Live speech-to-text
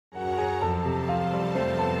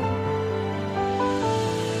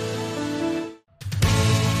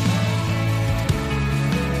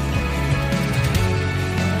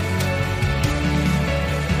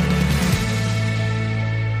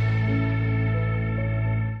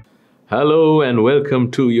Hello and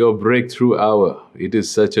welcome to your Breakthrough Hour. It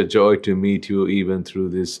is such a joy to meet you even through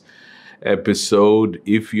this episode.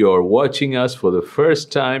 If you're watching us for the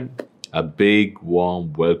first time, a big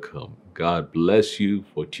warm welcome. God bless you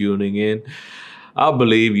for tuning in. I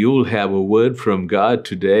believe you'll have a word from God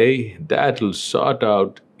today that'll sort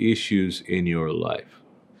out issues in your life,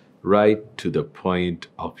 right to the point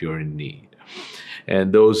of your need.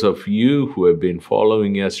 And those of you who have been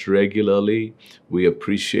following us regularly, we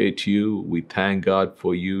appreciate you. We thank God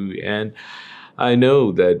for you. And I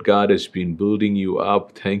know that God has been building you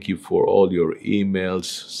up. Thank you for all your emails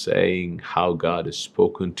saying how God has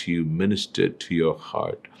spoken to you, ministered to your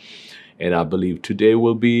heart. And I believe today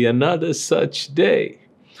will be another such day.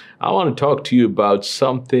 I want to talk to you about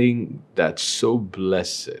something that's so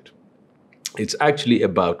blessed. It's actually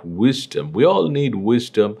about wisdom. We all need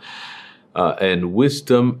wisdom. And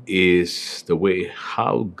wisdom is the way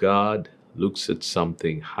how God looks at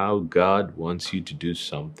something, how God wants you to do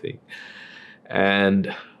something.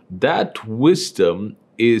 And that wisdom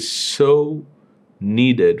is so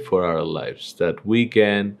needed for our lives that we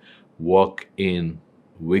can walk in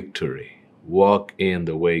victory, walk in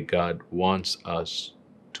the way God wants us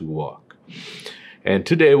to walk. And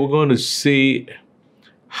today we're going to see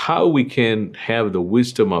how we can have the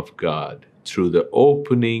wisdom of God through the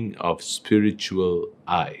opening of spiritual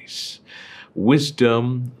eyes.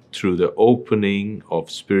 Wisdom through the opening of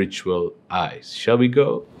spiritual eyes. Shall we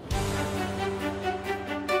go?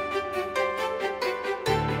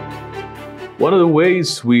 One of the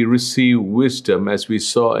ways we receive wisdom, as we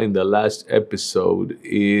saw in the last episode,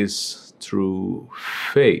 is through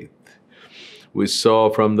faith. We saw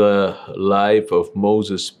from the life of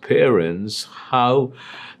Moses' parents how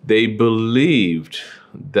they believed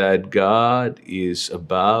that God is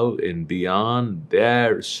above and beyond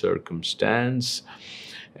their circumstance,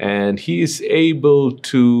 and He is able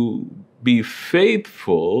to be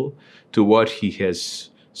faithful to what He has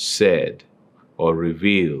said or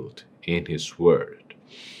revealed in His Word.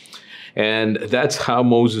 And that's how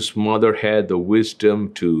Moses' mother had the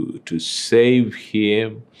wisdom to save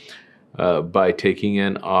him by taking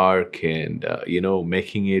an ark and,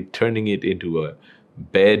 turning it into a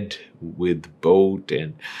bed with boat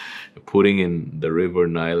and putting in the river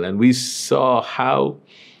Nile. And we saw how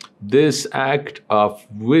this act of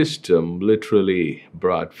wisdom literally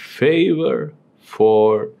brought favor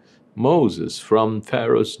for Moses from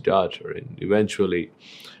Pharaoh's daughter. And eventually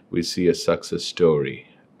we see a success story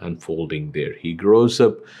unfolding there. He grows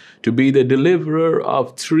up to be the deliverer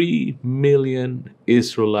of 3 million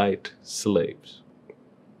Israelite slaves.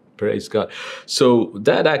 Praise God. So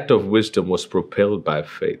that act of wisdom was propelled by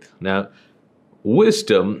faith. Now,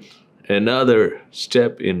 wisdom, another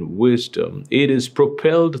step in wisdom, it is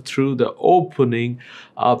propelled through the opening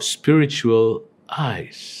of spiritual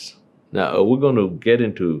eyes. Now, we're going to get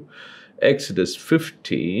into Exodus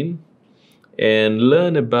 15 and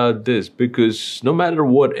learn about this, because no matter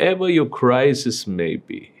whatever your crisis may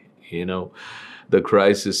be, the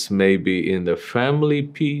crisis may be in the family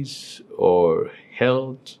piece or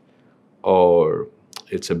health, or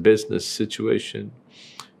it's a business situation,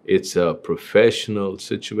 it's a professional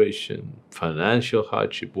situation, financial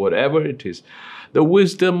hardship, whatever it is, the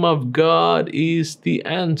wisdom of God is the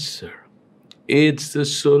answer. It's the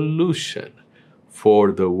solution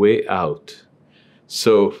for the way out.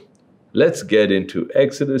 So let's get into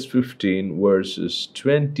Exodus 15, verses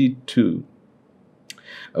 22.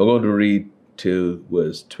 I'm going to read till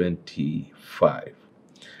verse 25.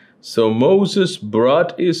 So Moses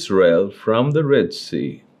brought Israel from the Red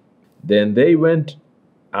Sea. Then they went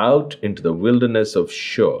out into the wilderness of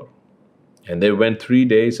Shur. And they went 3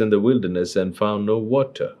 days in the wilderness and found no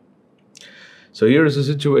water. So here is the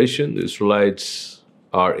situation. The Israelites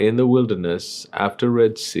are in the wilderness after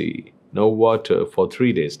Red Sea. No water for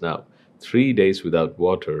 3 days. Now, 3 days without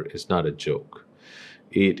water is not a joke.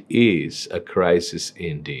 It is a crisis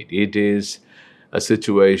indeed. It is a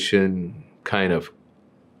situation kind of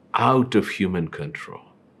out of human control,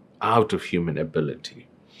 out of human ability.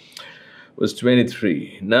 Verse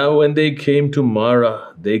 23, now when they came to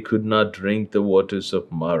Marah, they could not drink the waters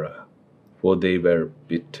of Marah, for they were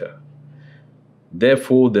bitter.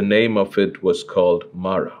 Therefore the name of it was called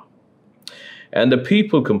Marah. And the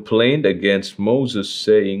people complained against Moses,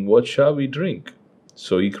 saying, what shall we drink?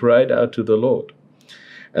 So he cried out to the Lord.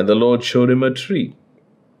 And the Lord showed him a tree.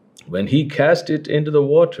 When he cast it into the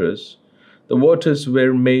waters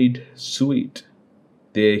were made sweet.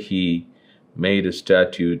 There he made a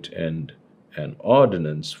statute and an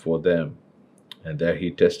ordinance for them, and there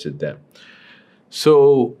he tested them.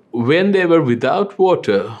 So when they were without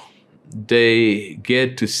water, they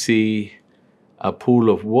get to see a pool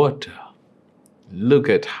of water. Look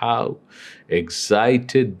at how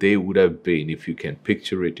excited they would have been if you can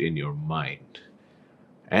picture it in your mind.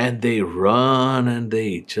 And they run and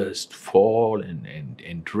they just fall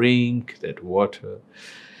and drink that water.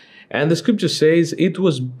 And the scripture says it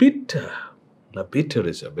was bitter. Now, bitter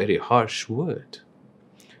is a very harsh word.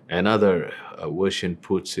 Another version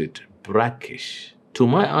puts it brackish. To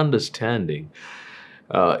my understanding,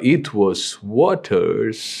 it was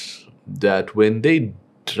waters that when they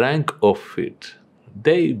drank of it,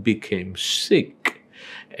 they became sick.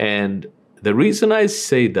 And the reason I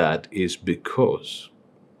say that is because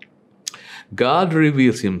God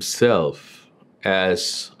reveals himself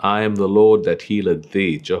as I am the Lord that healeth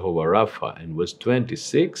thee, Jehovah Rapha, in verse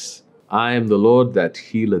 26. I am the Lord that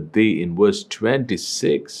healeth thee in verse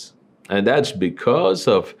 26. And that's because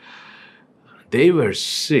of they were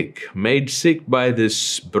sick, made sick by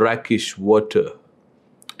this brackish water.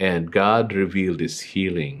 And God revealed his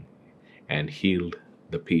healing and healed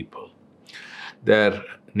the people. There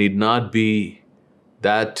need not be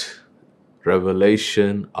that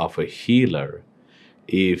revelation of a healer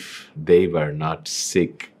if they were not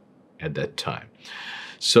sick at that time.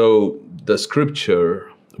 So the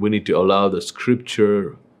scripture, we need to allow the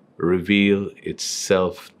scripture reveal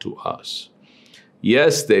itself to us.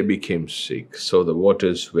 Yes, they became sick. So the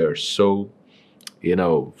waters were so,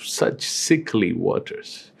 such sickly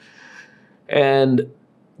waters. And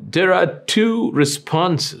there are two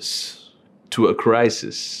responses to a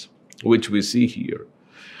crisis, which we see here.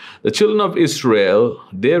 The children of Israel,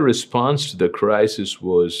 their response to the crisis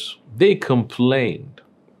was they complained,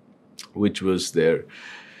 which was their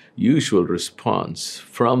usual response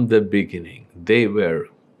from the beginning. They were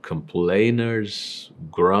complainers,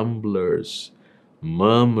 grumblers,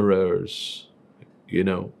 murmurers,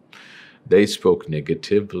 They spoke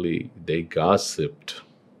negatively, they gossiped.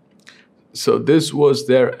 So this was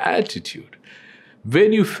their attitude.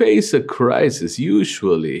 When you face a crisis,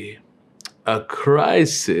 usually a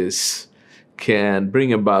crisis can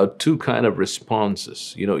bring about two kind of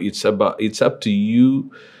responses. It's up to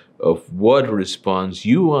you of what response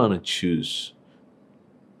you want to choose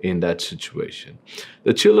in that situation.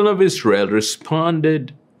 The children of Israel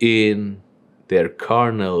responded in their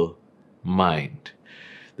carnal mind.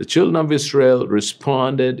 The children of Israel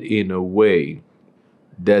responded in a way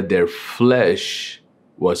that their flesh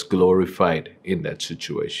was glorified in that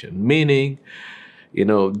situation. Meaning,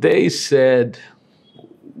 they said,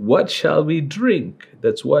 what shall we drink?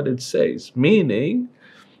 That's what it says. Meaning,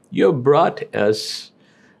 you brought us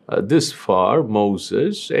this far,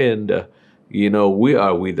 Moses, and, we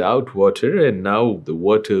are without water, and now the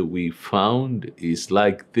water we found is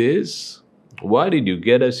like this. Why did you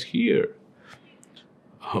get us here?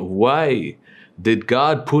 Why did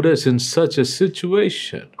God put us in such a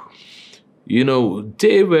situation?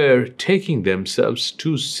 They were taking themselves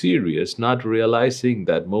too serious, not realizing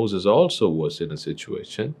that Moses also was in a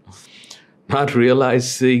situation, not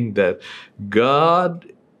realizing that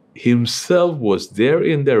God himself was there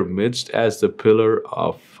in their midst as the pillar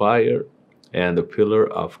of fire and the pillar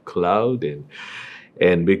of cloud.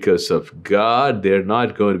 And because of God, they're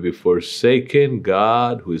not going to be forsaken.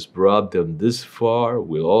 God, who has brought them this far,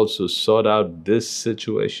 will also sort out this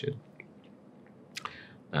situation.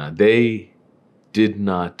 They did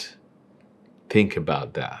not think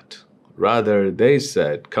about that. Rather, they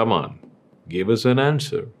said, come on, give us an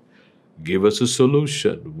answer. Give us a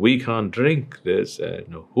solution. We can't drink this.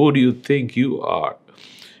 And who do you think you are?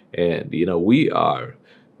 And, we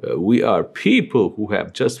are people who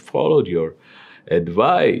have just followed your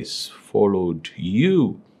advice, followed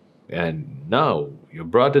you. And now you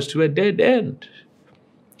brought us to a dead end.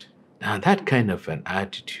 Now, that kind of an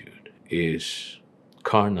attitude is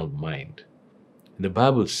carnal mind. The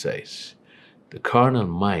Bible says the carnal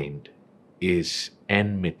mind is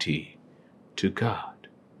enmity to God.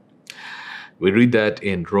 We read that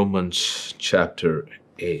in Romans chapter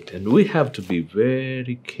 8. And we have to be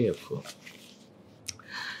very careful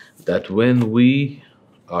that when we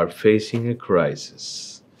are facing a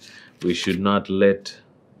crisis, we should not let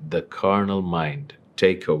the carnal mind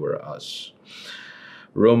take over us.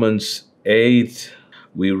 Romans 8,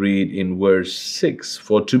 we read in verse 6,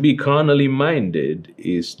 for to be carnally minded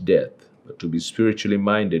is death, but to be spiritually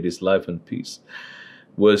minded is life and peace.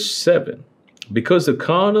 Verse 7, because the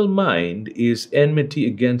carnal mind is enmity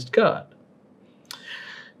against God.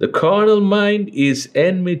 The carnal mind is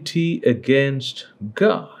enmity against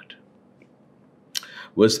God.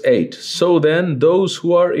 Verse 8, so then those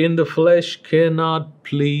who are in the flesh cannot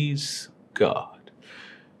please God.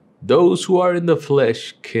 Those who are in the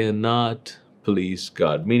flesh cannot please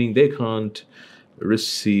God, meaning they can't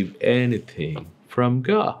receive anything from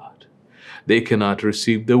God. They cannot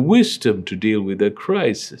receive the wisdom to deal with the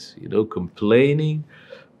crisis. Complaining,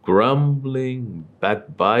 grumbling,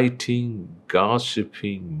 backbiting,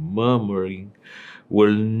 gossiping, murmuring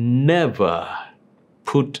will never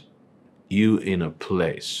put you in a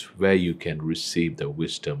place where you can receive the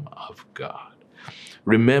wisdom of God.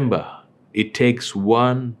 Remember, it takes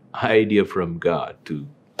one idea from God to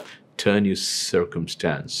turn your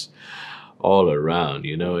circumstance all around,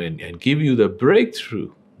 and give you the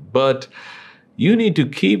breakthrough. But you need to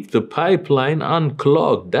keep the pipeline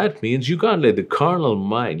unclogged. That means you can't let the carnal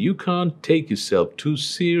mind, you can't take yourself too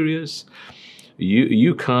serious.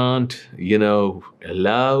 You can't,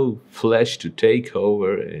 allow flesh to take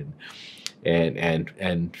over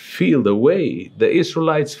and feel the way the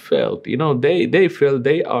Israelites felt. They felt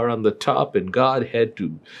they are on the top and God had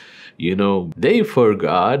to, they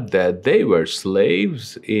forgot that they were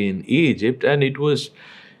slaves in Egypt, and it was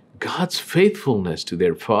God's faithfulness to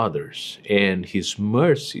their fathers and His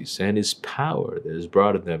mercies and His power that has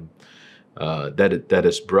brought them, that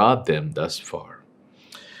has brought them thus far.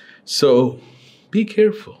 So be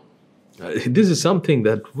careful. This is something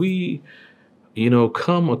that we,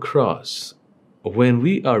 come across when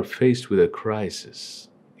we are faced with a crisis.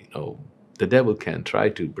 The devil can try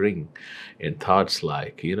to bring in thoughts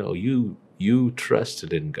like, you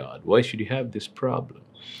trusted in God. Why should you have this problem?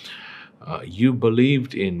 You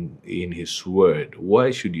believed in His word.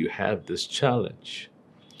 Why should you have this challenge?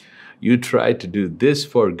 You tried to do this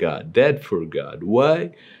for God, that for God.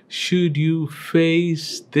 Why should you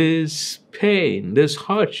face this pain, this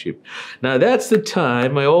hardship? Now, that's the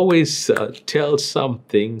time I always tell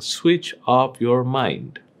something: switch off your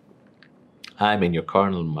mind. I'm in your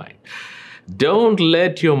carnal mind. Don't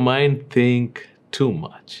let your mind think too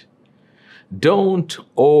much. Don't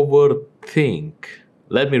overthink.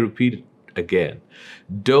 Let me repeat it again.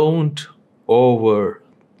 Don't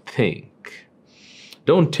overthink.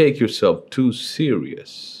 Don't take yourself too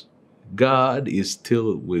serious. God is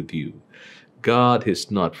still with you. God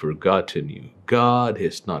has not forgotten you. God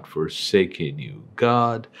has not forsaken you.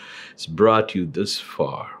 God has brought you this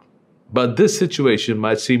far. But this situation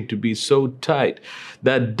might seem to be so tight.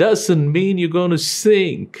 That doesn't mean you're going to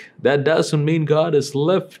sink. That doesn't mean God has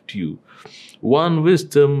left you. One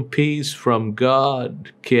wisdom piece from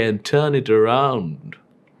God can turn it around.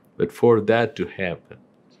 But for that to happen,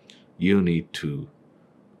 you need to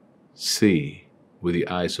see with the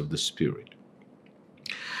eyes of the Spirit.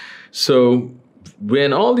 So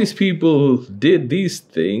when all these people did these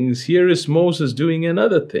things, here is Moses doing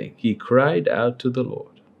another thing. He cried out to the Lord.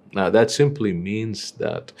 Now that simply means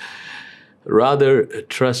that rather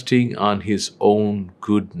trusting on his own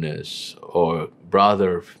goodness, or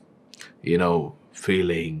rather,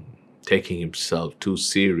 taking himself too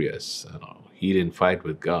serious. He didn't fight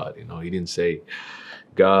with God. He didn't say,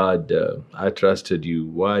 God, I trusted you.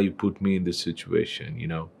 Why you put me in this situation?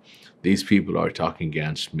 These people are talking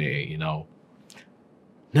against me,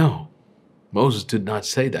 No, Moses did not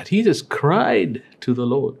say that. He just cried to the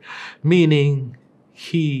Lord, meaning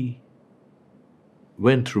he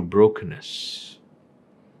went through brokenness.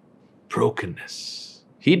 Brokenness.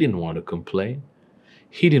 He didn't want to complain.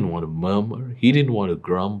 He didn't want to murmur. He didn't want to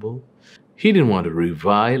grumble. He didn't want to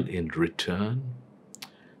revile in return.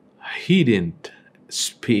 He didn't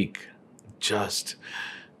speak just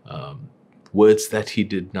words that he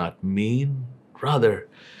did not mean. Rather,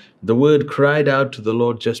 the word cried out to the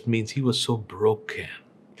Lord just means he was so broken.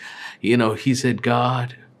 He said,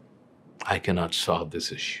 God, I cannot solve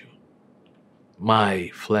this issue. My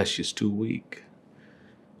flesh is too weak.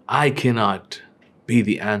 I cannot be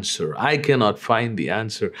the answer. I cannot find the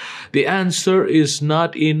answer. The answer is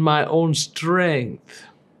not in my own strength.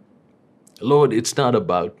 Lord, it's not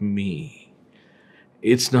about me.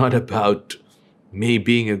 It's not about me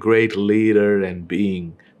being a great leader and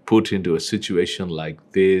being put into a situation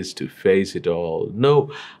like this to face it all.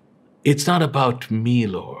 No, it's not about me,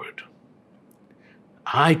 Lord.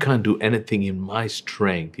 I can't do anything in my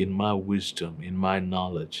strength, in my wisdom, in my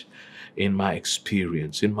knowledge, in my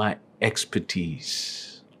experience, in my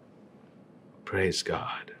expertise. Praise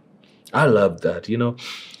God. I love that.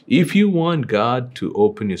 If you want God to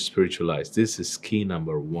open your spiritual eyes, this is key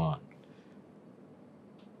number one.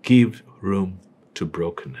 Give room to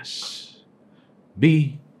brokenness.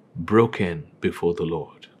 Be broken before the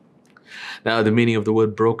Lord. Now, the meaning of the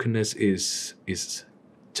word brokenness is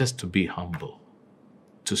just to be humble,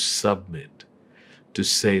 to submit, to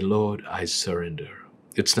say, Lord, I surrender.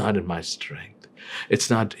 It's not in my strength. It's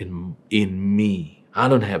not in me. I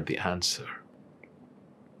don't have the answer.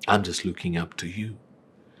 I'm just looking up to you.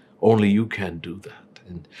 Only you can do that.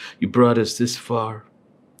 And you brought us this far.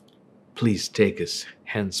 Please take us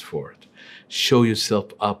henceforth. Show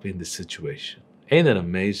yourself up in the situation. Ain't that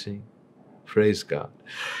amazing? Praise God.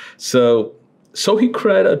 So he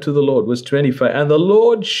cried out to the Lord, verse 25, and the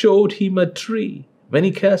Lord showed him a tree. When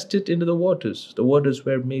he cast it into the waters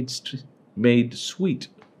were made sweet.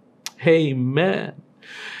 Amen.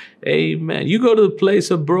 Amen. You go to the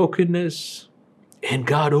place of brokenness, and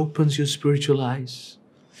God opens your spiritual eyes.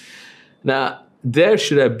 Now, there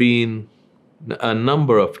should have been a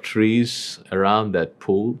number of trees around that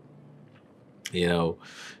pool. You know,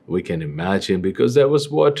 we can imagine, because there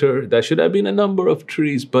was water, there should have been a number of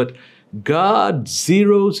trees, but God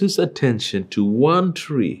zeroes his attention to one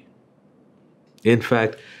tree. In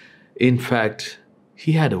fact,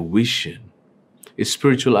 he had a vision. His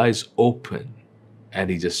spiritual eyes opened,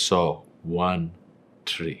 and he just saw one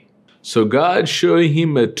tree. So God showing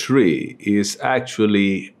him a tree is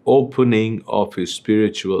actually opening of his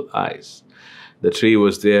spiritual eyes. The tree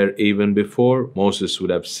was there even before. Moses would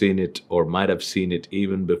have seen it, or might have seen it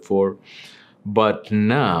even before. But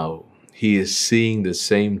now he is seeing the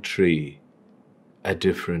same tree a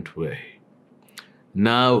different way.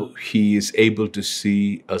 Now he is able to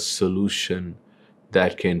see a solution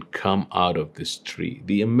that can come out of this tree.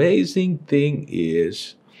 The amazing thing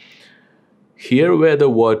is, here were the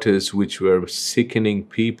waters which were sickening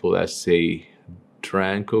people as they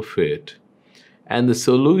drank of it. And the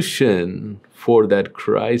solution for that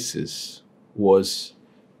crisis was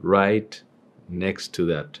right next to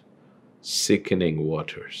that sickening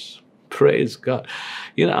waters. Praise God.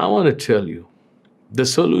 You know, I want to tell you, the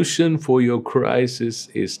solution for your crisis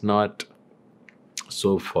is not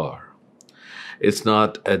so far. It's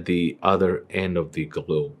not at the other end of the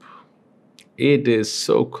globe. It is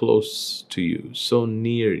so close to you, so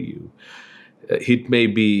near you. It may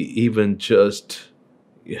be even just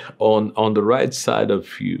on the right side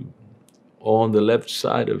of you, on the left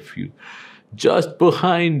side of you, just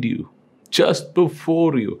behind you, just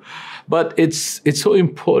before you. But it's so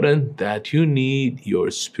important that you need your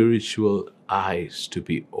spiritual eyes to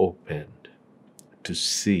be opened to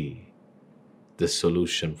see the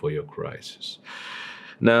solution for your crisis.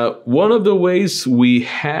 Now, one of the ways we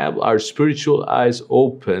have our spiritual eyes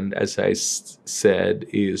opened, as I said,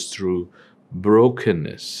 is through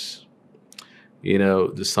brokenness. You know,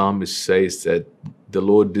 the psalmist says that the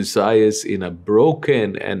Lord desires in a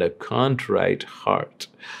broken and a contrite heart.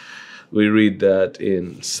 We read that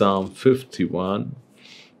in Psalm 51.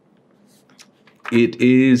 It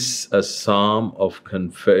is a psalm of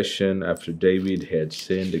confession after David had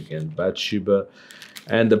sinned against Bathsheba,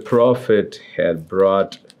 and the prophet had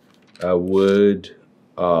brought a word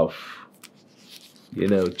of,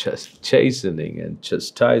 chastening and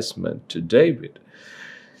chastisement to David.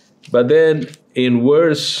 But then in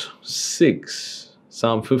verse 6,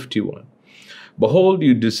 Psalm 51, behold,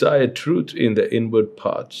 you desire truth in the inward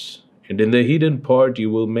parts, and in the hidden part you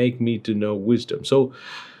will make me to know wisdom.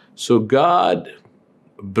 So God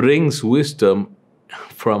brings wisdom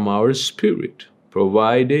from our spirit,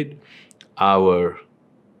 provided our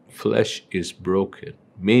flesh is broken.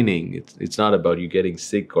 Meaning, it's not about you getting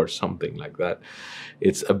sick or something like that.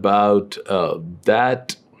 It's about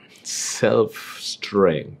that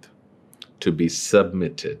self-strength to be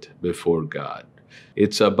submitted before God.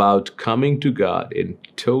 It's about coming to God and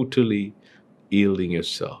totally yielding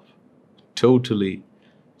yourself, totally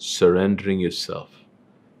surrendering yourself,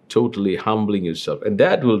 totally humbling yourself. And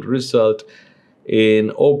that will result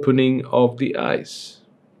in opening of the eyes.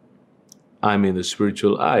 I mean the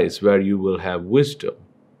spiritual eyes, where you will have wisdom.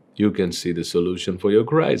 You can see the solution for your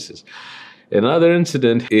crisis. Another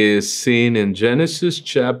incident is seen in Genesis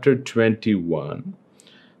chapter 21,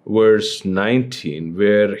 verse 19,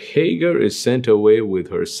 where Hagar is sent away with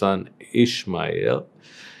her son Ishmael,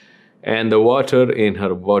 and the water in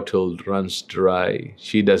her bottle runs dry.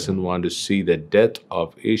 She doesn't want to see the death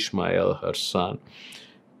of Ishmael, her son,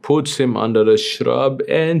 puts him under a shrub,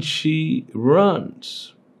 and she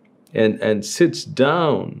runs and sits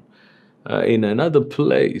down in another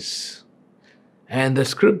place. And the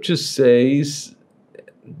scripture says,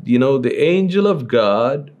 the angel of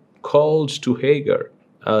God calls to Hagar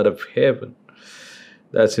out of heaven.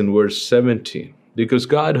 That's in verse 17. Because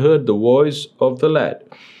God heard the voice of the lad.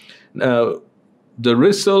 Now, the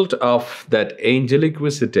result of that angelic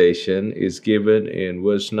visitation is given in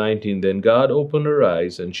verse 19. Then God opened her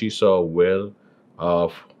eyes, and she saw a well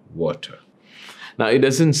of water. Now, it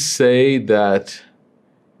doesn't say that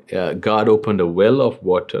God opened a well of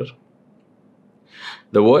water.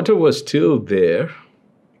 The water was still there,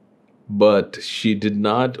 but she did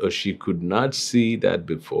not, or she could not see that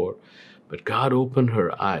before. But God opened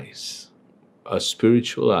her eyes,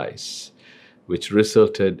 spiritual eyes, which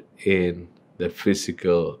resulted in the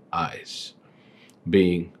physical eyes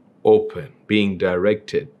being open, being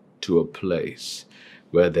directed to a place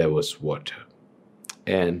where there was water.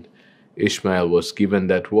 And Ishmael was given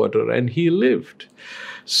that water and he lived.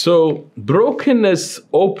 So brokenness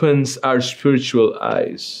opens our spiritual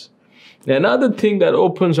eyes. Another thing that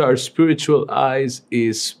opens our spiritual eyes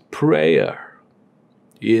is prayer,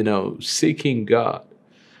 seeking God.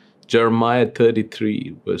 Jeremiah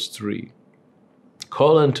 33, verse 3.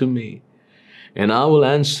 Call unto me, and I will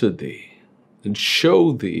answer thee, and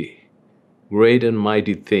show thee great and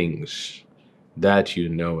mighty things that you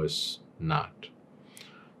knowest not.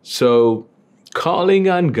 So, calling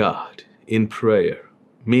on God in prayer,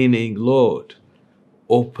 meaning, Lord,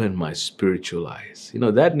 open my spiritual eyes.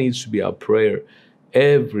 That needs to be our prayer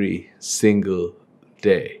every single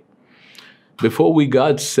day. Before we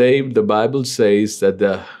got saved, the Bible says that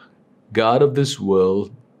the God of this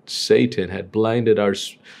world, Satan, had blinded our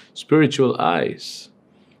spiritual eyes.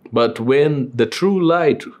 But when the true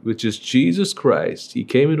light, which is Jesus Christ, he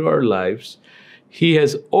came into our lives, he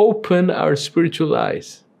has opened our spiritual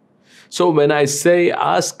eyes. So when I say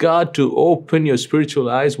ask God to open your spiritual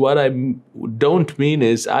eyes, what I don't mean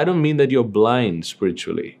is, I don't mean that you're blind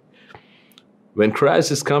spiritually. When Christ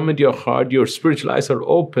has come into your heart, your spiritual eyes are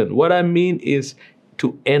open. What I mean is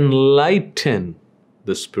to enlighten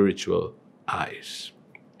the spiritual eyes.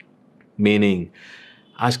 Meaning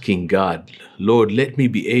asking God, Lord, let me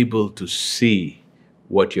be able to see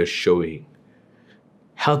what you're showing.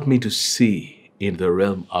 Help me to see in the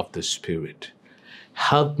realm of the Spirit.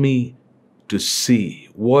 Help me to see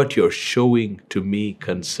what you're showing to me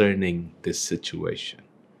concerning this situation.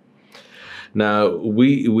 Now,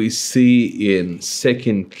 we see in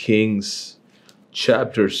 2 Kings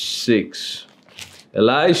chapter 6,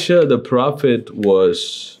 Elisha the prophet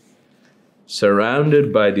was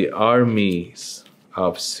surrounded by the armies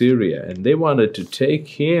of Syria, and they wanted to take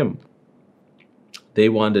him. They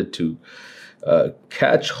wanted to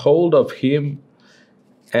catch hold of him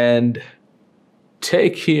and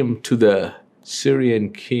take him to the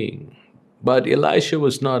Syrian king. But Elisha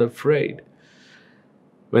was not afraid.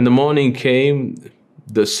 When the morning came,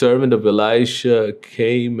 the servant of Elisha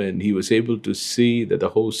came and he was able to see that the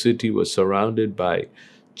whole city was surrounded by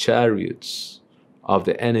chariots of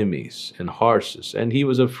the enemies and horses, and he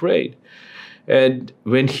was afraid. And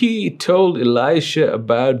when he told Elisha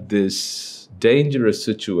about this dangerous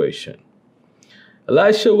situation,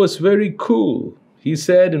 Elisha was very cool. He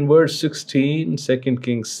said in verse 16, 2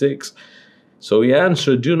 Kings 6, so he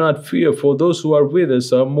answered, do not fear, for those who are with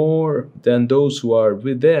us are more than those who are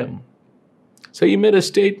with them. So he made a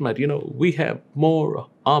statement, we have more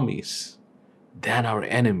armies than our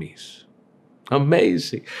enemies.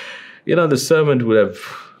 Amazing. The servant would have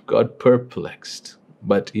got perplexed,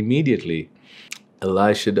 but immediately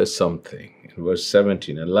Elisha does something. In verse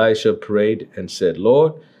 17, Elisha prayed and said,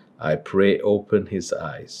 Lord, I pray open his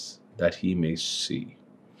eyes, that he may see.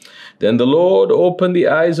 Then the Lord opened the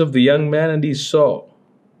eyes of the young man, and he saw.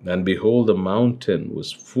 And behold, the mountain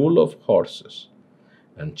was full of horses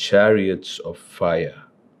and chariots of fire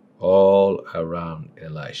all around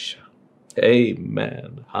Elisha.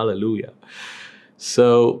 Amen. Hallelujah.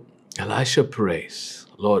 So Elisha prays,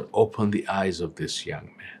 Lord, open the eyes of this young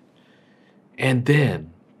man. And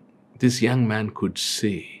then this young man could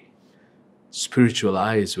see. Spiritual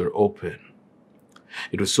eyes were open.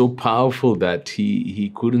 It was so powerful that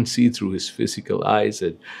he couldn't see through his physical eyes.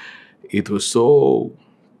 And it was so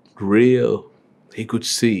real. He could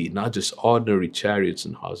see not just ordinary chariots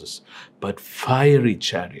and horses, but fiery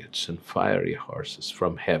chariots and fiery horses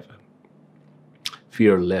from heaven.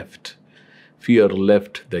 Fear left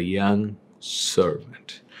the young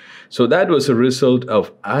servant. So that was a result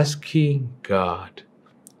of asking God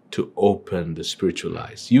to open the spiritual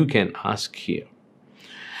eyes. You can ask him.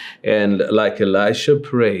 And like Elisha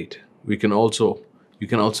prayed, you can also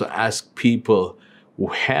ask people who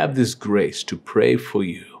have this grace to pray for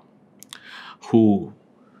you, who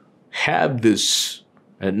have this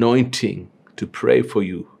anointing to pray for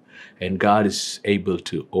you, and God is able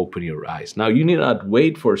to open your eyes. Now, you need not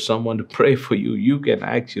wait for someone to pray for you. You can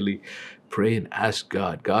actually pray and ask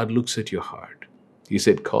God. God looks at your heart. He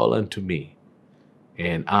said, call unto me,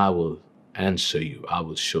 and I will answer you. I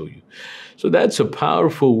will show you. So that's a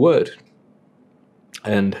powerful word.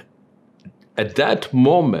 And at that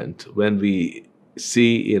moment, when we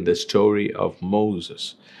see in the story of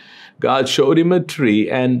Moses, God showed him a tree,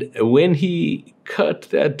 and when he cut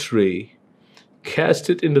that tree, cast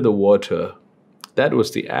it into the water, that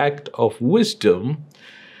was the act of wisdom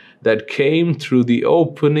that came through the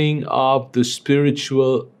opening of the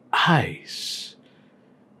spiritual eyes.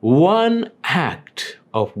 One act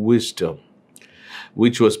of wisdom,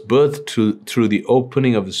 which was birthed through the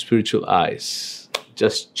opening of the spiritual eyes,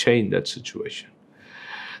 just changed that situation.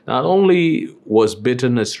 Not only was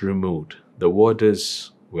bitterness removed, the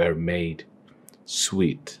waters were made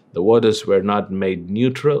sweet. The waters were not made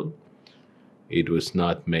neutral. It was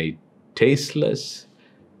not made tasteless.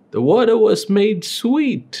 The water was made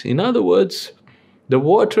sweet. In other words, the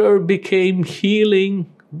water became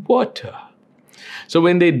healing water. So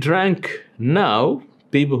when they drank now,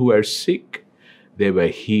 people who were sick, they were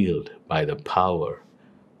healed by the power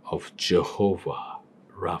of Jehovah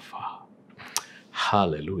Rapha.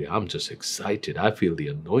 Hallelujah. I'm just excited. I feel the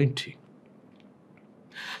anointing.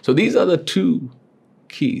 So these are the two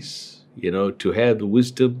keys, to have the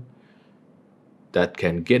wisdom that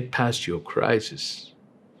can get past your crisis.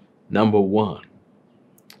 Number one,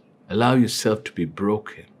 allow yourself to be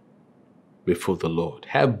broken before the Lord.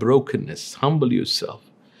 Have brokenness. Humble yourself.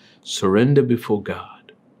 Surrender before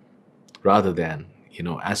God rather than,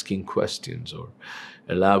 asking questions or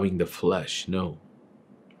allowing the flesh. No.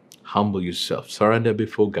 Humble yourself. Surrender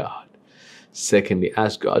before God. Secondly,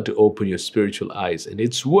 ask God to open your spiritual eyes. And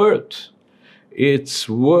it's worth.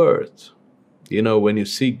 When you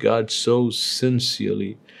seek God so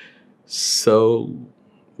sincerely, so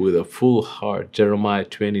with a full heart. Jeremiah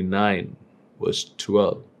 29, verse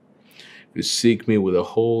 12. If you seek me with a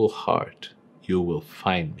whole heart, you will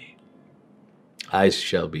find me. I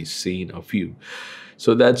shall be seen of you.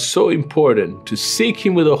 So that's so important, to seek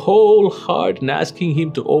him with a whole heart and asking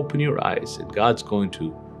him to open your eyes. And God's going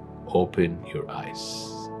to open your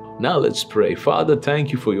eyes. Now let's pray. Father,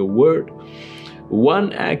 thank you for your word.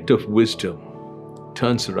 One act of wisdom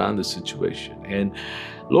turns around the situation. And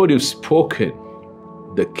Lord, you've spoken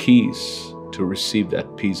the keys to receive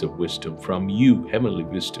that piece of wisdom from you, heavenly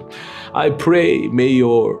wisdom. I pray, may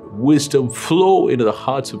your wisdom flow into the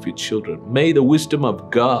hearts of your children. May the wisdom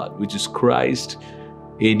of God, which is Christ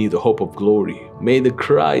in you, the hope of glory. May the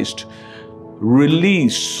Christ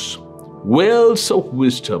release wells of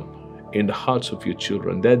wisdom in the hearts of your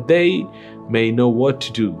children, that they may know what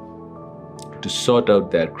to do to sort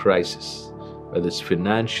out their crisis, whether it's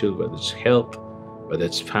financial, whether it's health, whether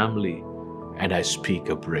it's family. And I speak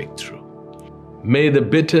a breakthrough. May the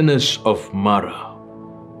bitterness of Mara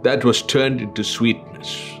that was turned into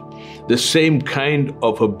sweetness, the same kind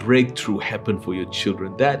of a breakthrough happen for your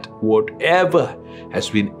children, that whatever has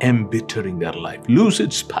been embittering their life lose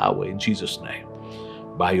its power in Jesus' name.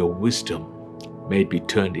 By your wisdom, may it be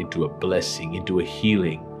turned into a blessing, into a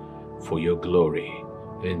healing for your glory.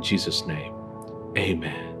 In Jesus' name,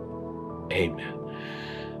 amen. Amen.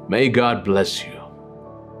 May God bless you.